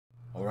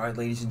Alright,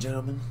 ladies and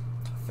gentlemen,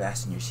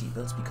 fasten your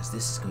seatbelts because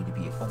this is going to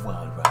be a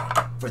wild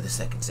ride for the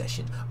second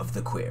session of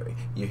the Quarry.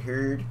 You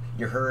heard?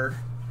 You heard?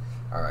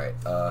 Alright,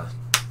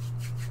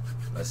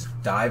 let's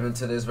dive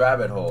into this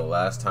rabbit hole.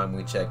 Last time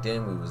we checked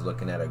in, we was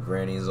looking at a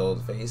granny's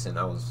old face, and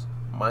I was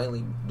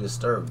mildly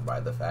disturbed by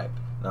the fact.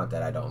 Not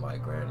that I don't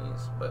like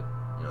grannies, but,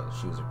 you know,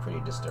 she was a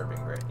pretty disturbing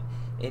granny.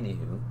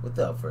 Anywho,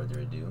 without further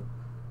ado,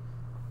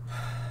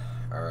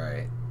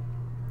 alright.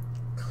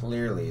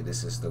 Clearly,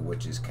 this is the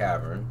witch's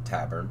cadaver.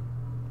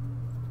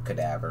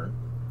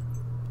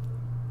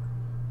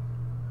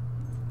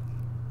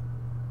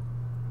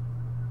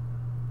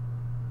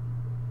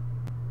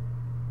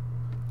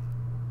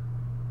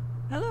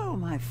 Hello,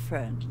 my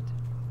friend.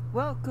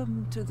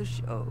 Welcome to the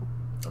show.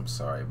 I'm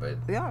sorry, but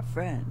We are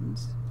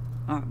friends,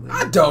 aren't we?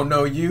 I don't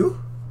know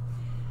you.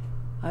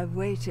 I've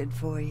waited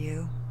for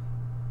you.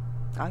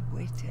 I've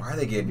waited. Why are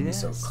they getting me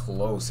so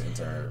close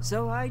into her?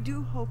 So I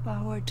do hope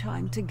our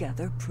time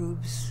together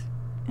proves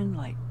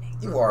enlightening.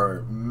 You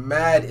are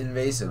mad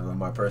invasive of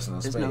my personal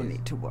There's space. no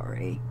need to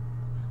worry.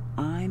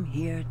 I'm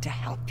here to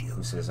help you.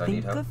 Who says I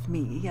need help? Think of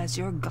me as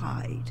your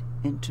guide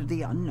into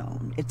the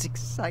unknown. It's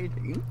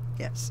exciting,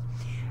 yes,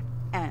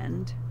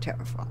 and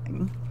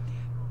terrifying.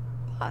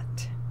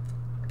 But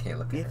I can't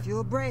look at her. if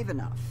you're brave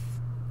enough,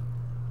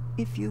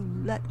 if you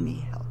let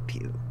me help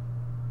you,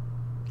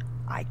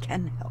 I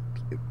can help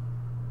you.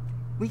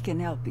 We can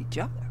help each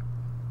other.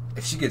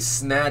 If she gets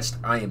snatched,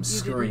 I am You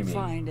screaming. didn't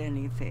find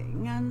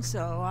anything, and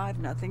so I've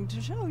nothing to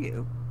show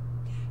you.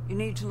 You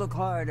need to look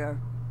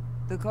harder.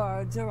 The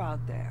cards are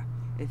out there.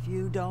 If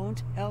you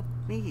don't help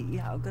me,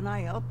 how can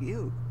I help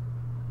you?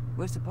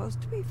 We're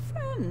supposed to be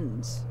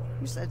friends.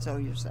 You said so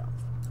yourself.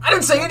 I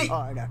didn't say Look any.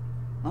 harder.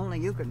 Only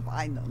you can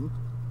find them.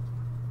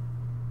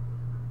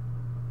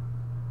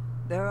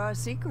 There are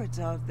secrets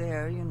out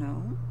there, you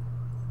know.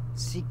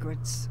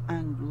 Secrets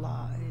and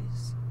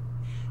lies.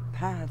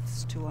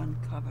 Paths to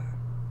uncover,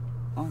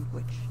 on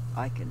which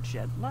I can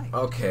shed light.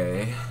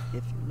 Okay.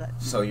 If you let me.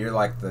 So you're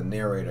like the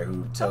narrator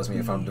who tells me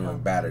if I'm doing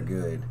bad or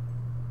good.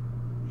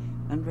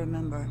 And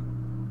remember,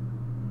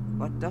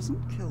 what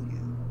doesn't kill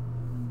you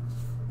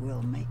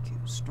will make you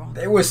stronger.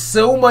 There was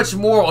so much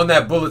more on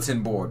that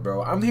bulletin board,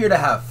 bro. I'm here to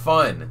have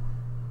fun.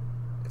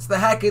 It's the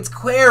Hackett's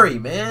Quarry,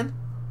 man.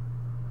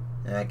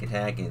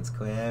 Hackett's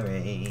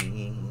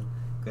Quarry.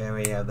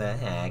 Quarry of the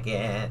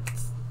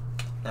Hacketts.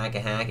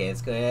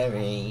 Hackett's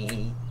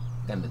Quarry.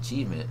 Got an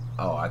achievement.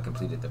 Oh, I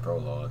completed the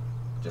prologue.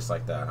 Just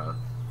like that, huh?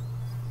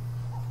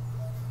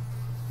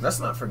 Let's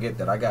not forget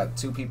that I got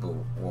two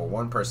people, well,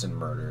 one person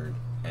murdered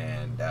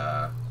and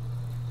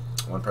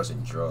one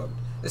person drugged.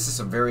 This is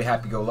some very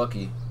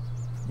happy-go-lucky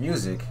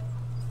music.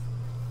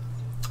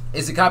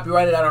 Is it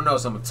copyrighted? I don't know,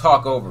 so I'm gonna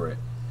talk over it.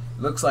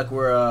 Looks like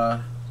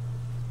we're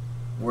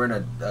in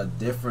a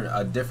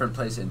different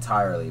place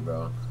entirely,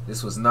 bro.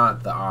 This was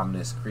not the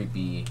ominous,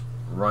 creepy,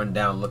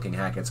 run-down-looking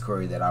Hackett's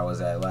Quarry that I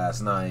was at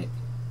last night.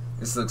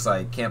 This looks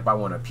like Camp I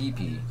Want a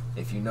Pee-Pee.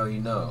 If you know,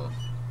 you know.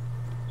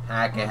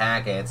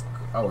 Hackett's.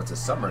 Oh, it's a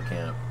summer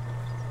camp.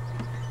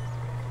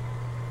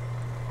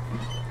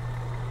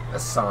 That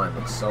sign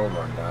looks so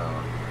run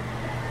down.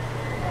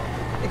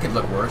 It could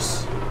look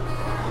worse.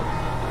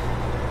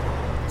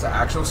 It's an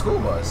actual school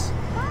bus.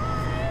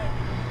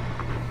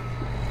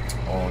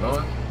 Hold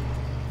on.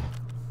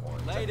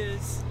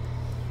 Ladies.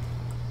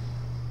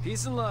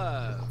 Peace and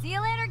love. See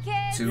you later,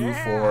 kids. 2,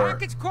 4.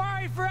 Hackett's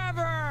Quarry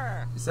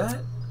forever. Is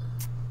that?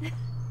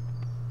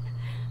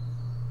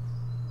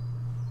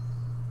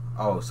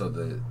 Oh, so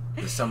the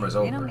summer's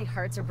over. You know how many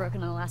hearts are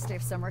broken on the last day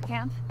of summer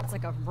camp? It's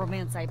like a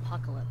romance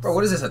apocalypse. Bro,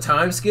 what is this, a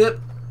time skip?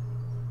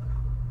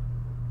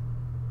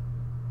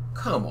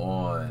 Come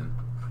on.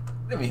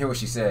 Let me hear what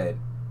she said.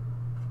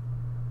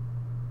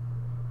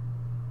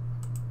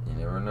 You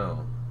never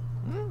know.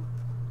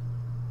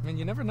 I mean,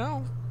 you never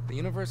know. The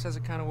universe has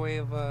a kind of way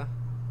of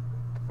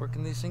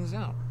working these things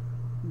out.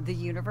 The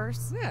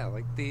universe? Yeah,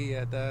 like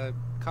the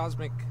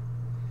cosmic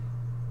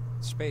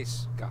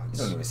space You gods.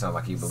 don't even sound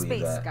like you believe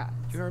Space that. gods.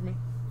 You heard me?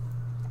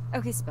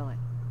 Okay, spell it.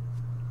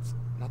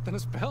 Nothing to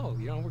spell.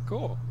 You know, we're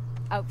cool.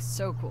 Oh,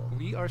 so cool.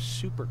 We are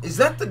super cool. Is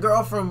that the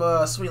girl from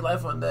Sweet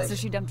Life on Deck? So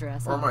she dumped her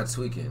ass. Or am I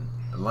tweaking?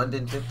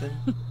 London Tipton?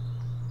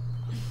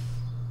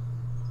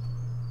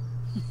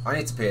 I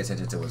need to pay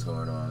attention to what's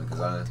going on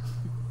because I.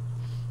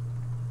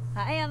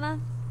 Hi, Emma.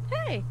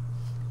 Hey.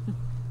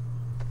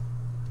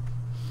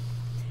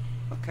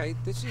 Okay,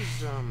 this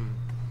is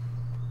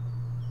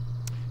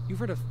you've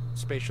heard of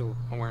spatial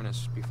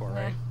awareness before,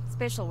 right?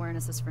 Spatial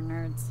awareness is for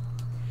nerds.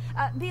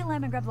 Be a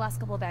lamb and grab the last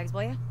couple of bags,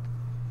 will you?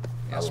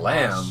 A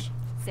lamb? boss.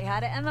 Say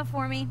hi to Emma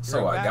for me. So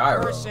You're a bad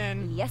gyro.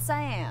 person. Yes,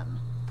 I am.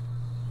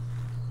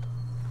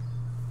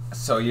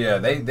 So yeah,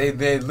 they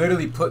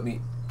literally put me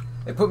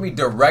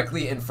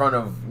directly in front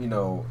of, you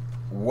know,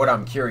 what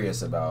I'm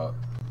curious about.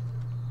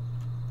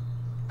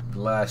 The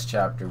last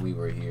chapter we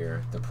were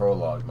here, the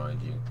prologue,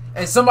 mind you.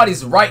 And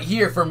somebody's right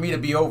here for me to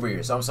be over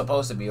here, so I'm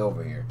supposed to be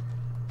over here.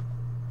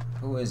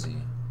 Who is he?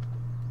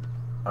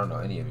 I don't know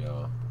any of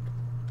y'all.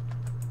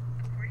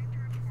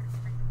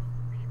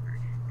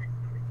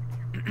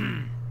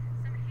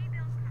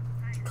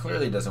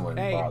 clearly doesn't want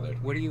to be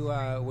bothered. What are you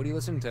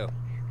listening to?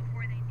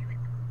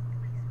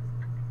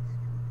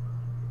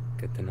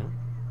 Good to know.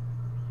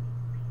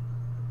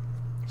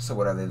 So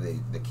what are they?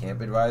 The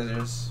camp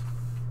advisors?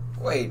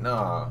 Wait,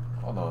 nah.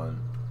 Hold on.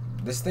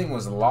 This thing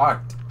was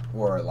locked,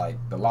 or like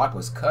the lock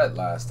was cut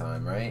last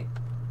time, right?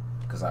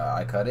 Because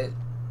I cut it.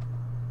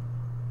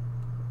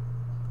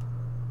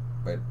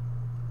 But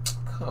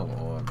come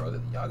on, brother.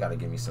 Y'all gotta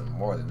give me some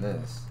more than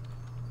this.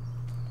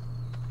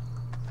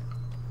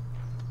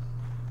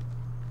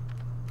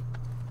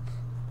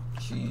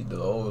 The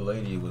old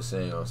lady was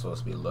saying I'm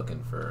supposed to be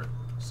looking for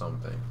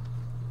something.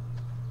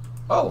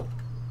 Oh!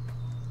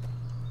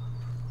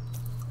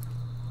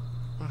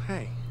 Oh,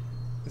 hey.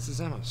 This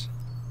is Emma's.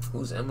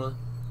 Who's Emma?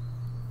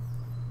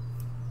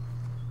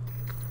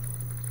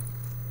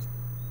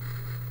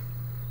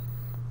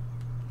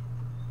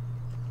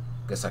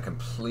 Guess I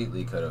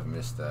completely could have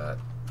missed that.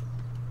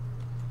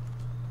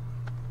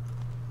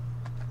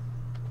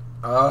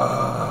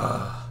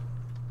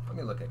 Let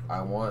me look at.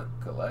 I want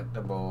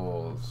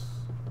collectibles.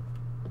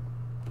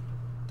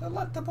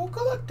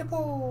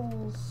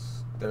 Collectibles.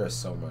 There is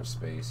so much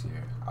space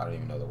here. I don't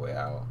even know the way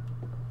out.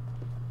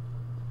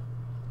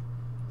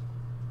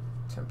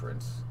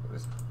 Temperance. What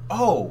is?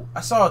 Oh,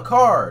 I saw a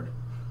card.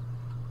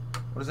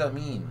 What does that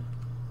mean?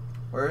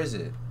 Where is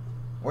it?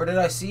 Where did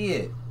I see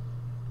it?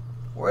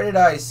 Where did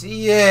I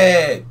see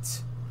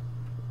it?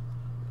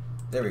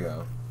 There we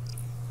go.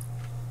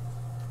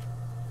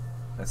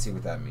 Let's see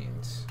what that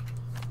means.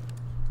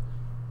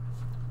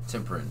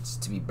 Temperance,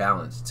 to be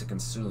balanced, to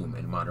consume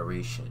in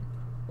moderation,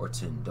 or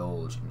to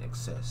indulge in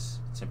excess.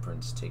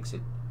 Temperance take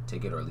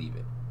it or leave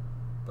it.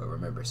 But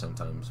remember,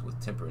 sometimes with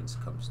temperance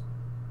comes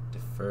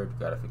deferred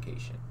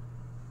gratification.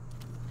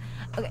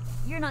 Okay,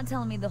 you're not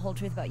telling me the whole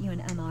truth about you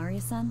and Emma, are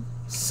you, son?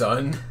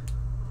 Son?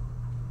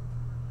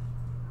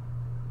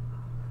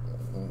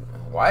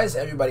 Why does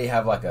everybody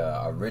have like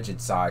a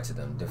rigid side to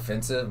them?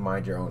 Defensive,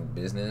 mind your own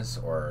business,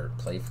 or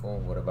playful?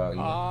 What about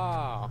you?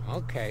 Oh,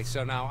 okay.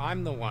 So now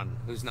I'm the one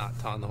who's not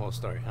telling the whole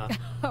story, huh?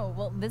 Oh,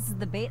 well, this is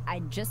the bait I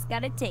just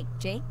gotta take,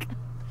 Jake.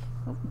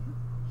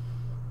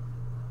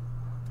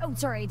 Oh,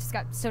 sorry, I just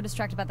got so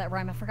distracted about that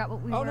rhyme. I forgot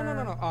what we were... Oh,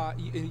 no.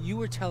 You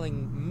were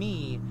telling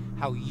me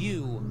how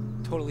you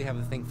totally have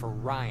a thing for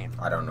Ryan.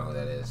 I don't know who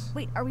that is.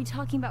 Wait, are we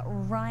talking about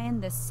Ryan,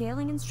 the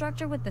sailing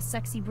instructor with the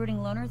sexy brooding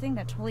loner thing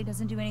that totally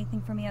doesn't do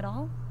anything for me at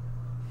all?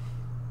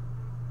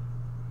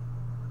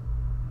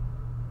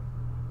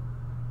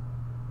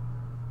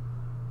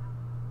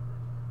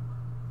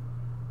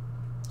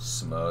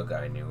 Smug,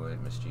 I knew it.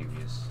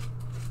 Mischievous.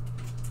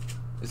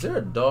 Is there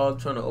a dog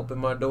trying to open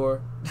my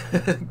door?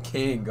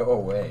 King, go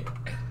away.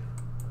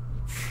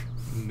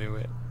 Knew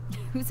it.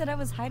 Who said I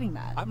was hiding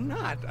that? I'm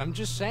not. I'm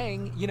just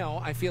saying, you know,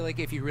 I feel like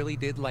if you really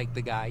did like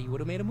the guy, you would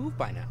have made a move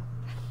by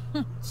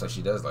now. So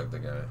she does like the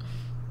guy.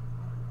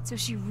 So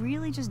she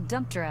really just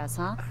dumped her ass,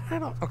 huh?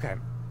 Okay.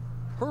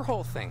 Her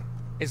whole thing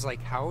is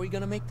like, how are we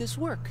gonna make this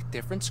work?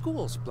 Different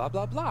schools, blah,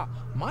 blah, blah.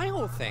 My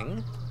whole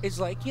thing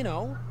is like, you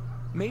know,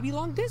 maybe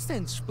long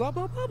distance, blah,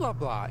 blah, blah, blah,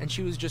 blah. And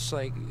she was just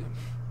like,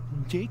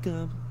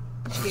 Jacob.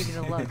 She gave you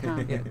the look,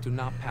 huh? Yeah, do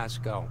not pass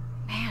go.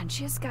 Man,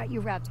 she has got you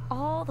wrapped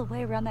all the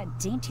way around that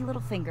dainty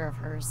little finger of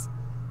hers.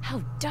 How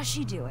does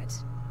she do it?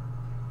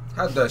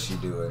 How does she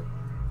do it?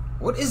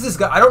 What is this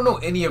guy? I don't know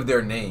any of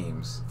their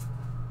names.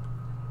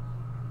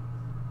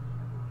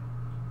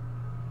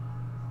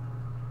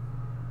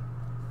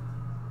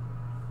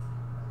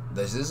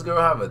 Does this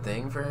girl have a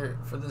thing for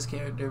this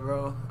character,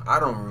 bro?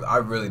 I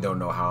really don't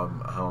know how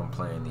I'm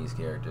playing these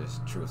characters,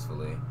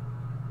 truthfully.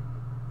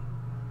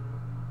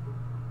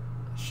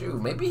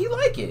 Shoot, maybe he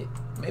like it.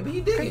 Maybe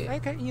he dig it.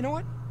 Okay, you know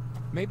what?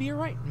 Maybe you're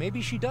right.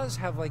 Maybe she does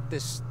have like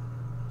this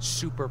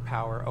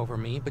superpower over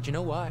me, but you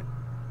know what?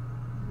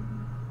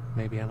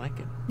 Maybe I like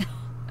it.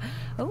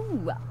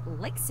 Oh,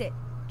 likes it.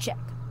 Check.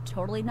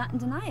 Totally not in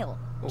denial.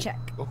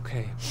 Check.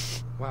 Okay.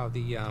 Wow,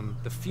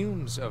 the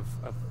fumes of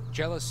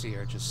jealousy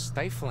are just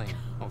stifling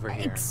over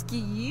here.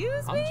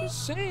 Excuse me? I'm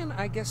just saying,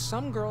 I guess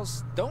some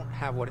girls don't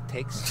have what it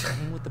takes to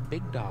hang with the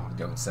big dog.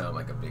 Don't sound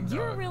like a big dog.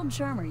 You're a real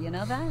charmer, you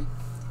know that?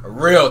 A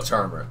real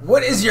charmer.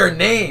 What is your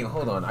name?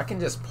 Hold on, I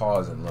can just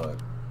pause and look.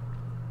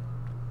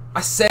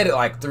 I said it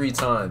like 3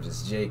 times.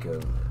 It's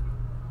Jacob.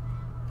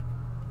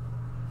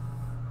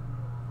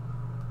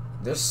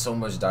 There's so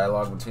much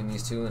dialogue between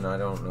these two, and I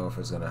don't know if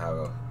it's gonna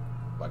have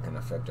an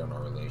effect on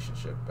our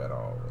relationship at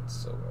all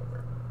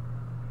whatsoever.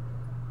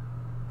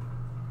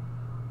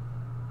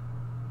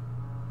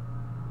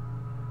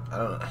 I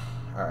don't know.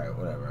 All right,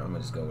 whatever. I'm gonna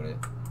just go with it.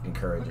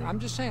 Encouraging. I'm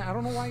just saying, I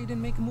don't know why you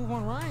didn't make a move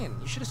on Ryan.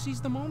 You should have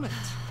seized the moment.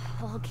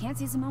 Well, can't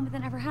seize a moment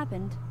that never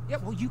happened. Yeah,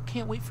 well, you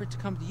can't wait for it to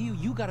come to you.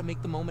 You gotta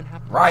make the moment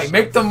happen. Right,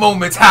 make the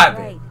moments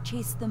happen. Right,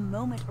 chase the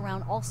moment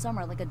around all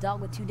summer like a dog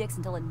with 2 dicks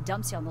until it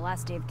dumps you on the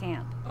last day of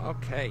camp.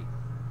 Okay.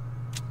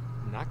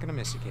 Not gonna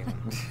miss you, Caitlin.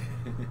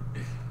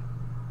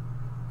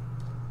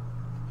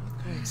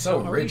 Okay,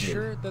 So are rigid. we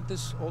sure that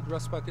this old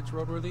rust bucket's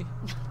roadworthy?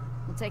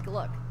 We'll take a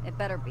look. It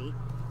better be.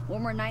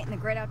 One more night in the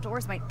great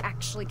outdoors might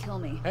actually kill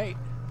me. Hey,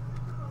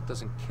 it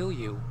doesn't kill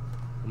you,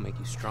 will make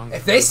you stronger.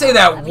 If they say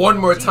that one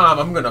more time,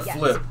 I'm gonna Yes.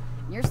 flip.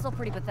 You're still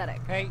pretty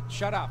pathetic. Hey,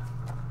 shut up.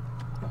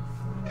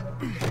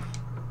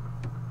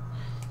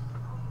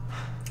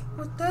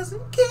 What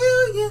doesn't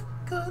kill you,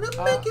 gonna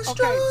make you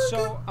stronger. Okay,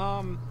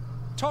 so,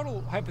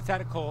 total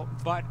hypothetical,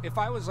 but if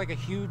I was like a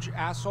huge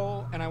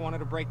asshole and I wanted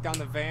to break down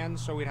the van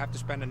so we'd have to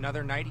spend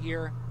another night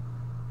here,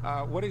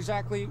 what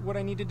exactly would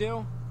I need to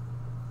do?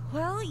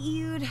 Well,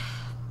 you'd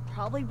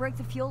probably break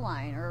the fuel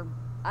line, or,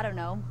 I don't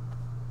know,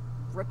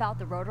 rip out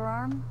the rotor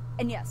arm.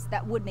 And yes,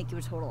 that would make you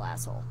a total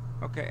asshole.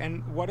 Okay,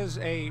 and what does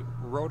a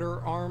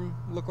rotor arm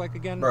look like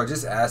again? Bro,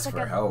 just ask It's for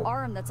like an help.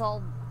 arm that's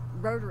all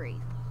rotary.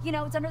 You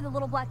know, it's under the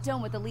little black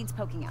dome with the leads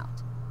poking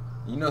out.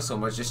 You know so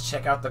much, just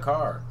check out the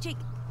car. Jake,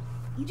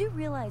 you do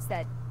realize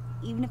that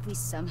even if we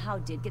somehow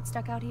did get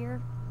stuck out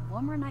here,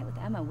 one more night with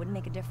Emma wouldn't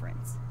make a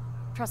difference.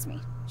 Trust me,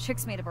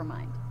 Chick's made up her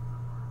mind.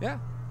 Yeah.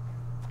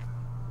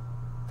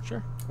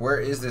 Sure. Where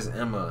is this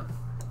Emma?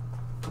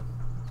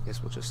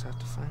 Guess we'll just have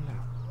to find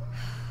out.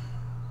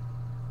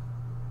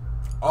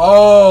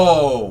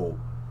 Oh!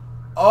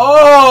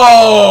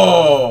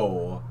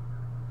 Oh!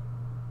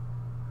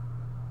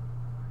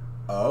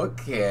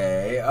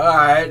 Okay,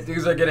 alright,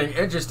 things are getting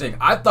interesting.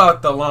 I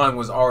thought the line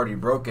was already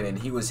broken and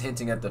he was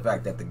hinting at the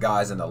fact that the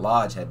guys in the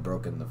lodge had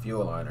broken the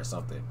fuel line or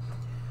something.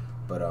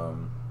 But,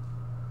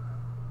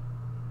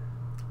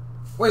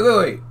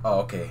 Wait. Oh,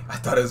 okay. I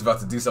thought it was about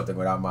to do something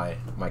without my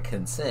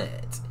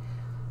consent.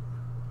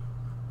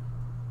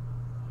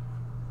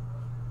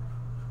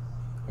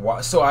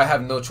 So I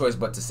have no choice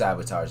but to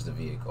sabotage the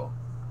vehicle.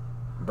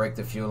 Break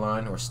the fuel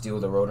line or steal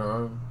the rotor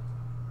arm?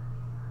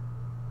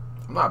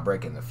 I'm not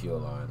breaking the fuel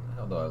line.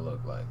 How do I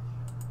look like?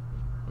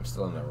 I'm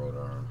still in the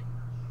rotor arm.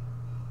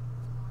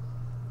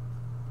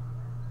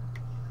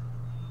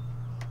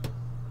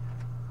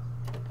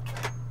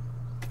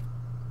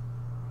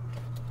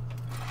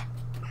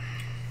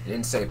 It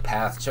didn't say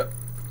path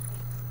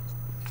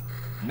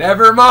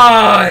Never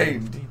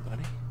mind! Hey,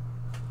 buddy.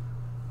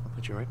 I'll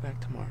put you right back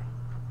tomorrow.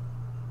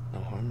 No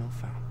harm, no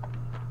foul.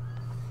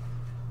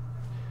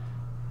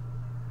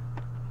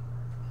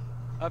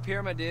 Up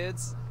here, my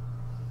dudes.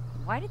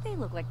 Why did they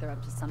look like they're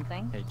up to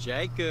something? Hey,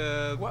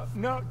 Jacob. What?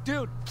 No,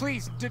 dude,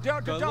 please,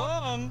 don't. Go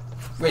long.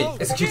 Wait,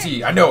 it's a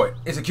QTE. I know it.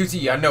 It's a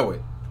QTE. I know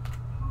it.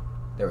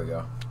 There we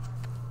go.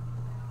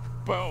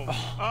 Boom.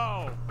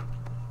 Oh.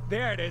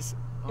 There it is.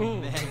 Oh,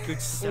 man,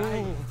 good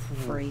sight.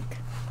 Freak.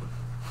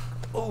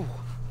 Oh.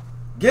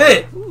 Get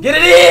it! Get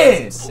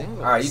it in! Singles.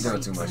 Alright, you're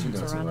doing too much. You're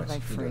doing too Surrounded much. by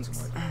You're doing too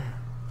freaks. much.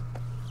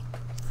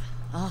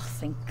 Oh,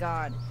 thank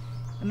God.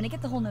 I'm gonna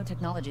get the whole no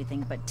technology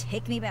thing, but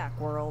take me back,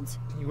 world.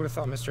 You would have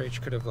thought Mr.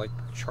 H could have, like,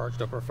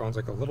 charged up our phones,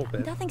 like, a little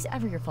bit. Nothing's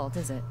ever your fault,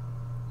 is it?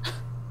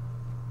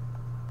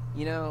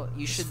 You know,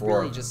 you It's should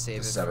for really just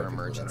save the it 7 for people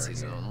that are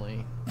emergencies here.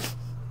 only.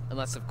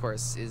 Unless, of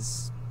course,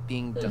 is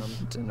being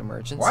dumped an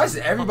emergency. Why is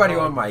everybody Oh,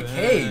 on my man.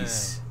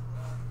 case?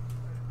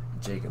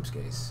 Jacob's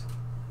case.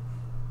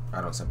 I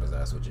don't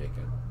sympathize with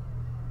Jacob.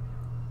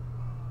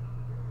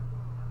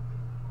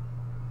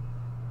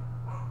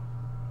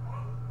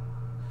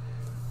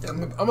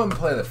 I'm gonna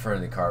play the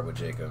friendly card with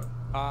Jacob.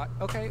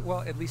 Okay,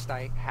 well, at least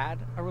I had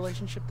a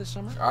relationship this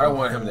summer. I don't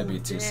want him to be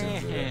too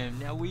sensitive. Damn,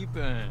 now we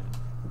burn.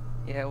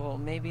 Yeah, well,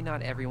 maybe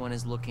not everyone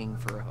is looking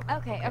for a hook.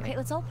 Okay,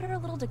 let's all put our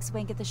little dicks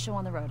away and get this show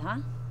on the road, huh?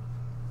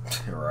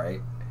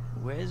 Right?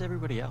 Where's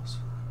everybody else?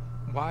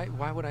 Why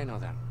would I know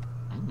that?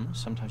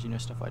 Sometimes you know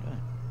stuff I don't.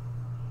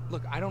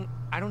 Look, I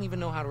don't even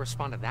know how to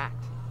respond to that.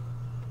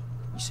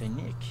 You say,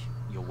 Nick,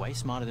 you're way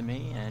smarter than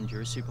me, and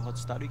you're a super hot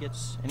stud who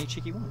gets any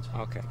chick he wants.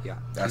 Okay, yeah.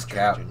 That's Keep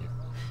cap. charging you.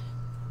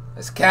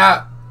 It's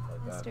Cap.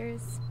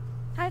 Masters.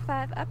 High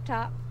five up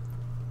top.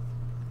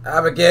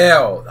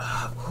 Abigail.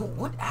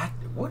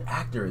 What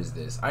actor is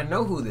this? I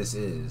know who this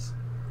is.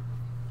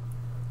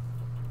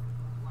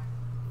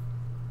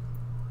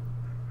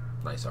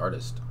 Nice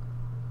artist.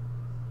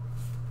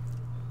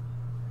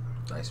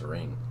 Nice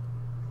ring.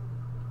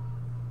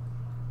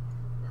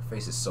 Her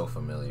face is so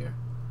familiar.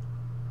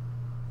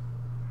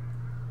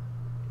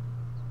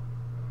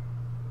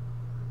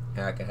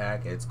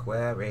 Hack, it's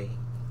Quarry.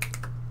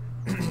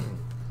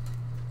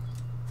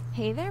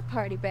 Hey there,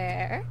 party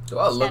bear. Do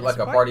I look Status like a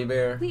report. party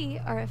bear? We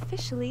are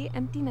officially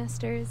empty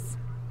nesters.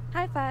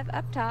 High five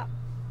up top.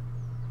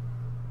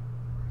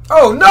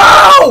 Oh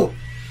no!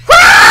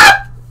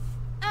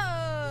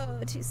 Oh,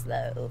 too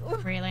slow.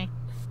 Really?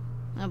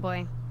 Oh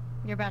boy.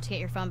 You're about to get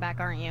your phone back,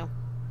 aren't you?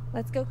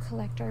 Let's go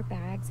collect our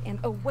bags and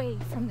away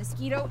from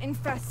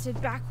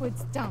mosquito-infested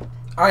backwoods dump.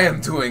 I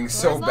am doing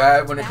so Doors bad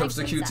locked, when it comes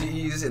to bags inside.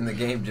 QTEs, and the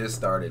game just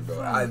started,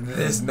 bro.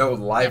 There's no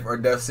life or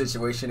death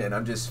situation, and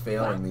I'm just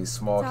failing these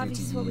small It's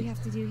obvious what we QTEs.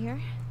 have to do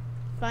here.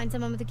 Find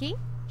someone with a key?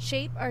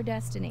 Shape our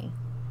destiny.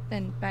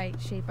 And by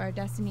shape our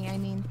destiny, I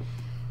mean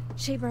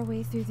shape our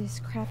way through this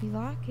crappy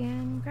lock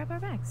and grab our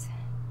bags.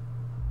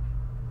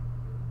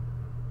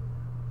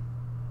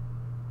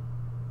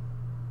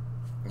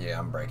 Yeah,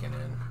 I'm breaking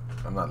in.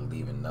 I'm not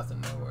leaving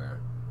nothing nowhere.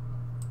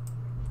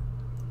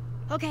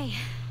 Okay.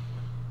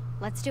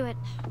 Let's do it.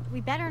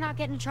 We better not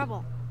get into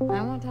trouble.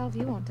 I won't tell if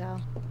you won't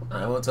tell.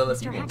 I won't tell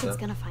if you Mr. want Hackett's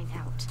to. gonna find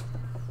out.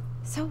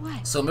 So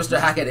what? So Mr.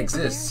 Hackett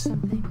exists.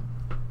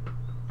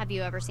 Have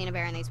you ever seen a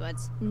bear in these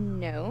woods?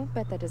 No,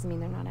 but that doesn't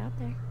mean they're not out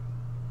there.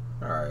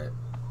 Alright.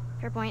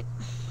 Fair point.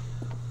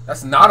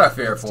 That's not a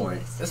fair Let's do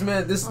point. this.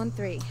 This On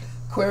 3.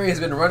 Quarry has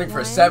been running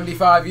for 1,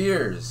 75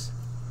 years.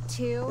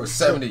 2, Or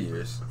 70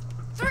 years.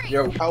 3.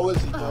 Yo, How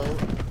is it, though?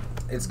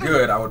 it's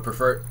good. I would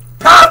prefer...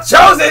 Path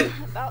chosen!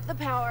 About the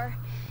power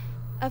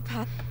of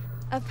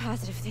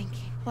positive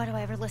thinking. Why do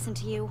I ever listen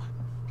to you?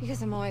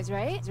 Because I'm always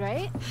right,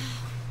 right?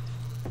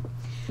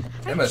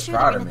 Emma's sure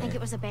proud they're of gonna me. think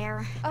it was a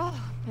bear. Oh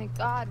my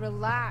god,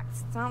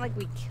 relax. It's not like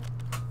we killed.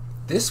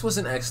 This was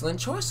an excellent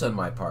choice on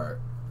my part.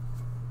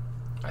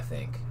 I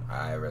think.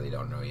 I really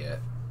don't know yet.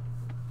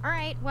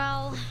 Alright,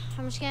 well,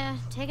 I'm just gonna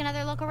take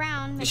another look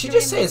around. Did she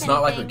just say it's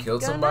not like we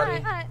killed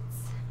somebody? Nuts.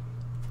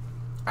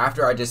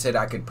 After I just said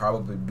I could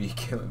probably be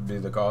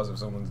the cause of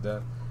someone's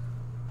death.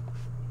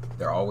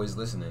 They're always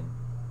listening.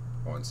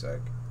 1 sec.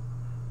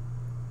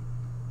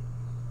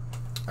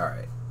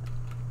 Alright.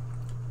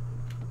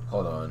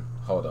 Hold on.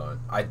 Hold on.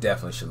 I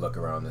definitely should look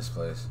around this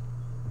place.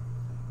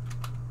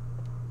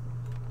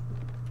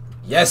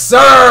 Yes,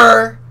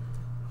 sir!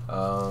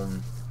 Why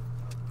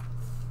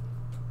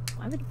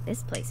would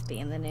this place be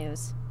in the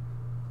news?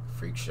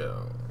 Freak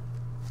show.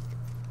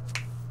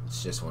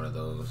 It's just one of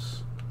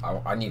those.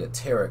 I need a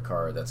tarot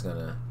card that's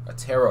gonna... A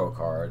tarot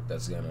card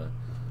that's gonna...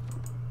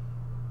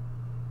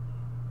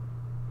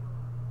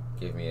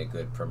 give me a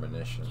good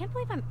premonition. I can't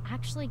believe I'm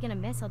actually gonna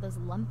miss all those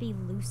lumpy,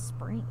 loose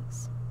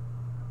springs.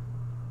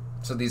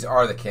 So these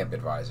are the camp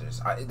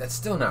advisors. That's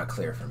still not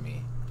clear for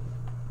me.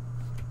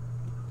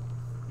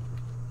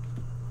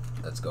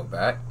 Let's go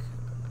back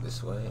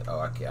this way. Oh,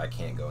 I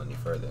can't go any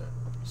further.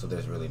 So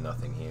there's really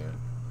nothing here.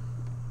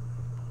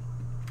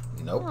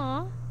 Nope.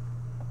 Aww.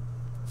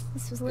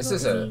 This was This little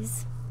is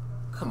Izzy's.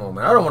 Come on,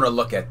 man. I don't want to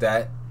look at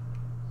that.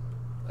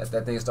 Let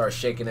that thing start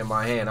shaking in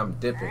my hand. I'm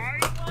dipping.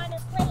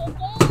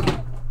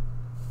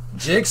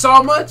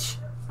 Jigsaw much?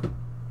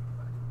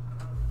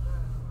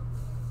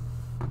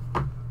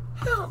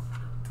 Hell.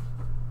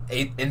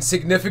 8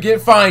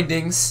 insignificant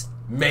findings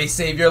may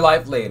save your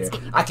life later.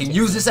 I can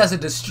use this as a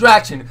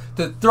distraction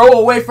to throw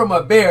away from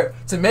a bear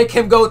to make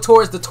him go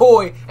towards the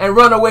toy and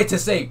run away to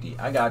safety.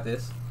 I got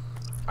this.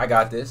 I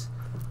got this.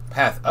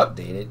 Path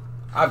updated.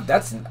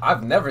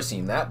 I've never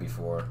seen that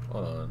before.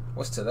 Hold on.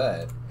 What's to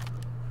that?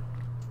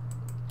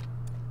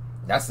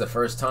 That's the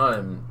first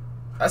time.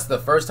 That's the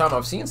first time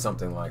I've seen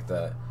something like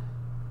that.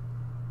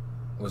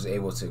 Was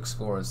able to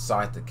explore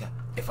inside the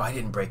if I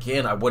didn't break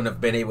in, I wouldn't have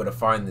been able to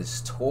find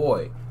this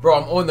toy.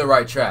 Bro, I'm on the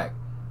right track.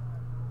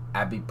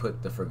 Abby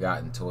put the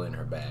forgotten toy in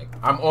her bag.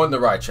 I'm on the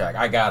right track.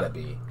 I gotta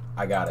be.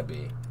 I gotta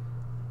be.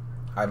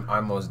 I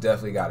most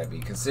definitely gotta be.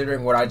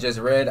 Considering what I just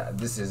read,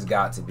 this has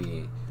got to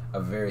be a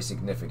very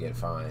significant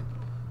find.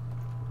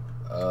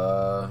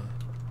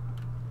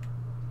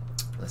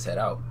 Let's head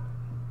out.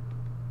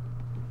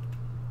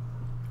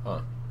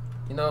 Huh.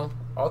 You know,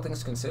 all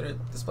things considered,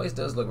 this place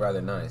does look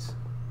rather nice.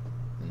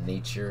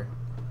 Nature.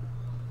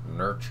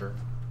 Nurture.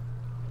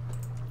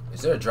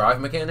 Is there a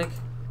drive mechanic?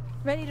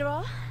 Ready to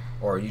roll?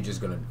 Or are you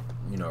just gonna,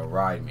 you know,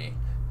 ride me?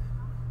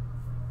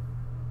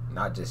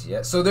 Not just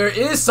yet. So there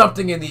is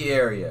something in the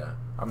area.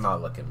 I'm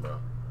not looking, bro.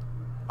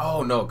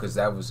 Oh, no, because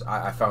that was...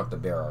 I found the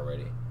bear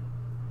already.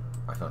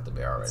 I found the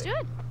bear already.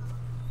 Let's do it.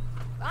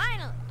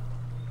 Finally.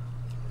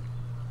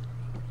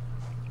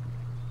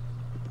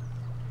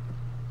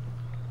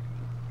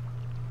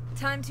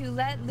 Time to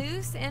let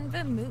loose and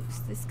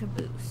vamoose this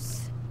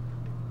caboose.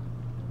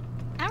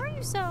 How are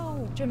you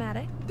so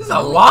Dramatic. There's a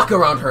lock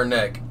around her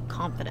neck.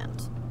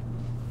 confident?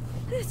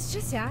 It's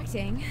just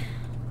acting.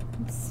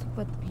 It's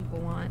what the people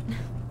want.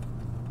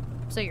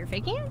 So you're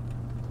faking it?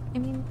 I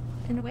mean,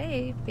 in a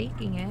way,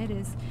 faking it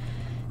is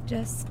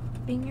just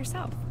being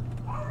yourself,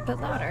 but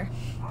louder.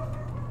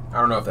 I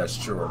don't know if that's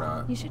true or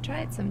not. You should try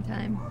it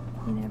sometime.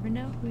 You never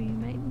know who you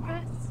might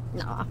impress.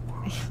 No.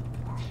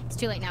 It's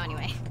too late now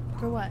anyway.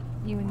 For what?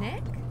 You and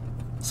Nick?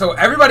 So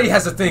everybody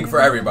has a thing for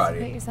Put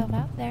everybody. yourself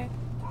out there.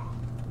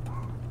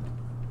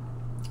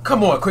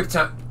 Come on, quick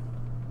time.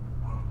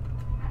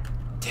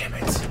 Damn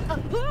it.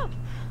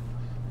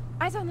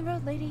 Eyes on the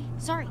road, lady.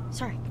 Sorry.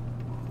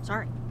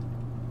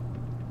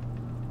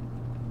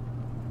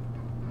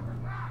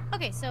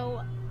 Okay,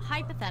 so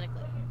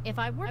hypothetically, if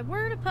I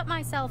were to put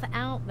myself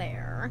out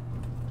there,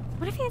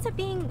 what if he ends up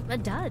being a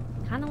dud,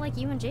 kind of like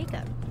you and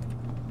Jacob?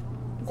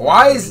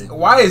 Why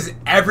is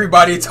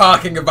everybody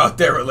talking about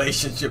their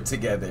relationship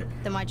together?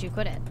 Then why'd you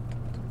quit it?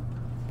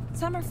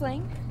 Summer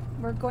fling.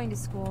 We're going to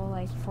school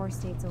like 4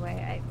 states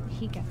away.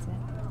 He gets it.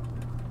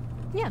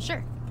 Yeah,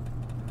 sure.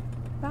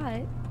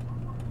 But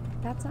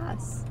that's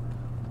us.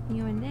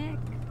 You and Nick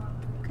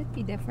could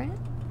be different.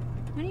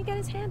 Why don't you get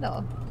his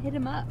handle? Hit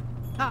him up.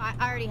 Oh, I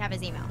already have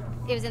his email.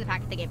 It was in the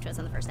packet they gave to us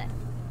on the first day.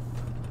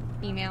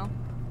 Email.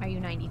 Are you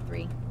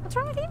 93? What's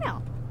wrong with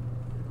email?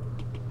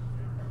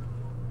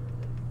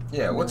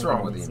 Yeah, what's Really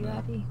wrong gonna with miss you, email?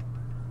 Abby.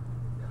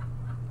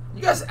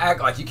 You guys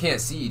act like you can't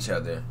see each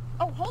other.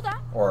 Oh, hold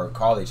on. Or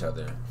call each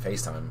other.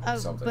 FaceTime Oh,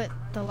 something. but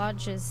the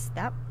lodge is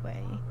that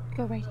way.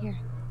 Go right here.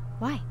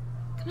 Why?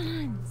 Come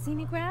on,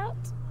 scenic route.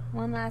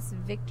 One last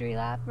victory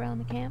lap around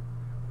the camp.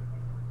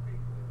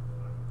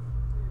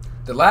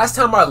 The last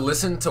time I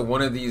listened to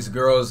one of these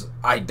girls,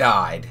 I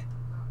died.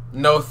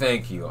 No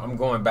thank you. I'm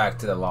going back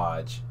to the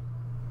lodge.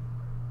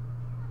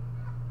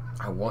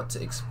 I want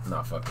to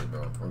nah, fuck it,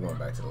 bro. We're going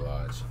back to the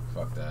lodge.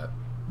 Fuck that.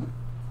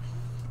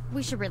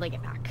 We should really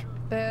get back.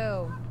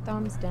 Boo.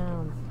 Thumbs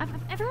down.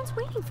 Everyone's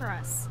waiting for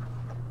us.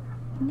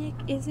 Nick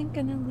isn't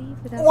gonna leave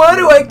without... Why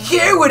do I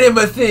care what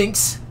Emma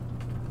thinks?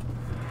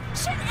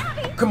 Shit,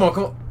 Abby! Come on,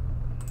 come on.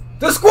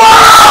 The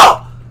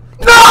squirrel!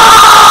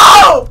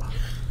 No!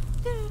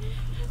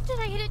 Did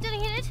I hit it? Did I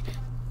hit it?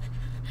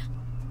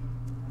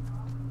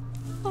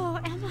 Oh,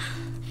 Emma.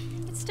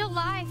 It's still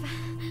live.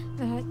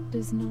 That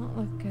does not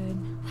look good.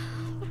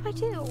 What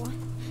do I do?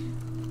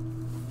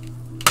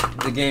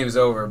 The game's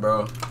over,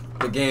 bro.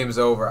 The game's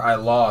over. I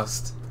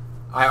lost.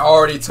 I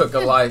already took a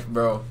life,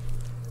 bro.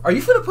 Are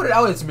you finna put it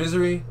out of its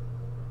misery?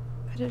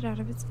 Put it out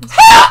of its misery.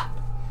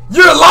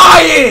 You're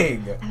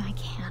lying! Emma, I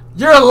can't.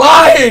 You're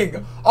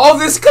lying! All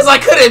this because I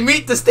couldn't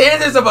meet the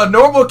standards of a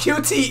normal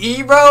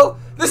QTE, bro?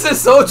 This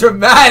is so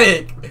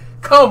dramatic.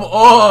 Come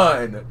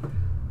on.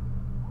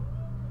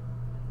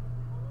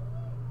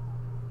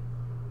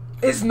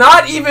 It's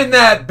not even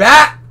that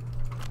bad.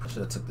 I should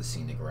have took the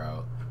scenic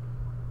route.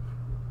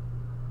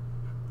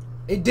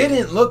 It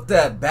didn't look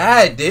that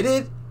bad, did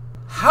it?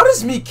 How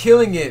does me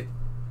killing it...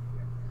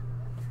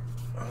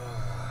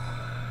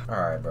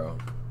 Alright, bro.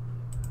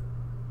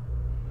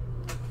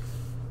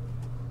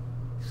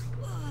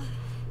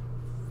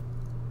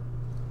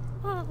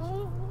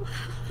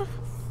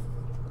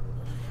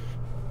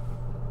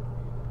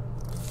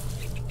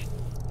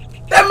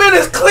 That man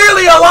is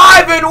clearly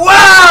alive and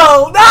well!